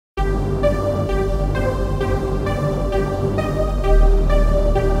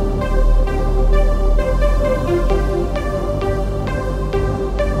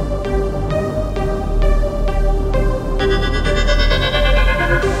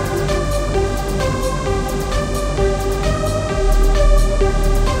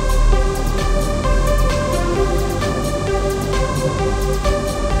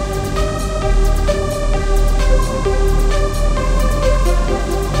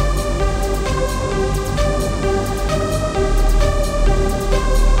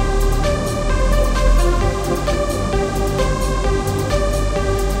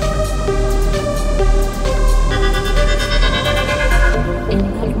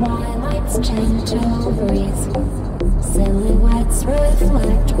gentle breeze. Silhouettes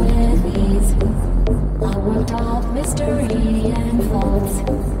reflect with ease. A world of mystery unfolds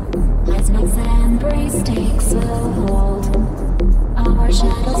as next embrace takes a hold. Our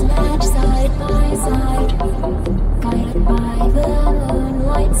shadows match side by side, guided by the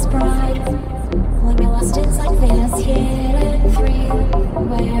moonlight's pride. We'll be lost inside this hidden thrill,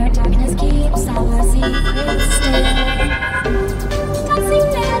 where darkness keeps our secrets still. Dancing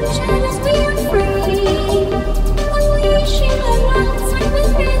in shadows we are free, unleashing the outside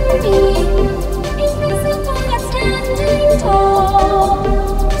within me. Invisible and standing tall,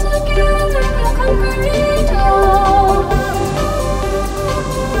 together we'll conquer it all.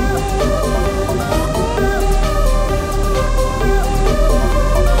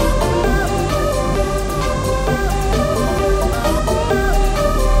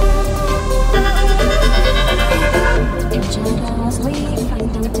 In shadows we find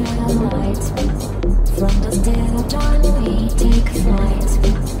no delight, from the still dawn we take flight,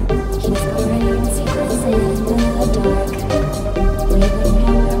 whispering secrets in the dark, leaving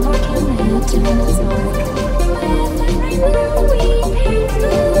nowhere marking eternal's mark. With every move we paint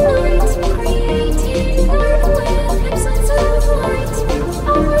the night, creating art with episodes of light.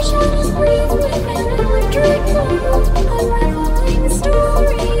 Our shadows breathe with an electric glow, unraveling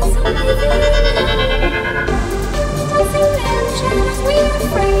stories of living. Dancing in shadows we are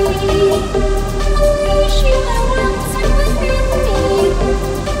free, unleashing our outside within me.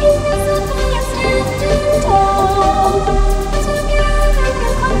 Invisible and standing tall, together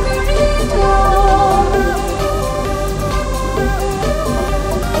we'll conquer it all.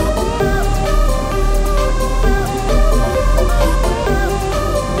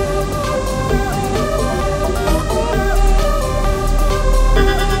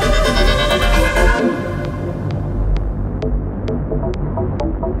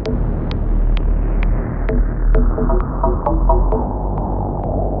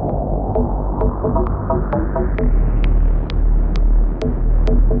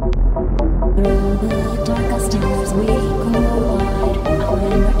 Through the darkest hours we go wide, our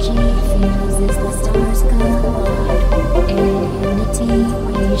energy fuses, the stars collide. In unity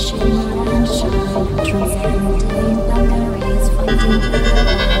we shimmer and shine, transcending boundaries, fighting the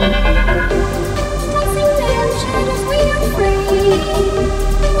line. Dancing in shadows we are free,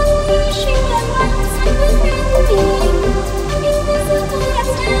 unleashing the outside within me. Invisible and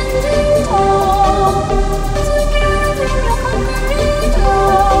standing tall, together we'll conquer it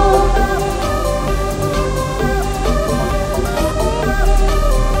all.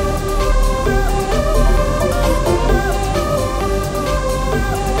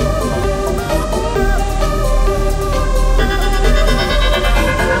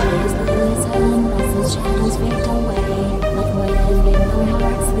 Shadows fade away, but within our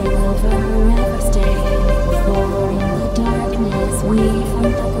hearts they will forever stay. For in the darkness we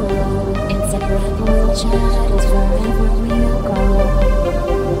find the glow, inseparable shadows forever.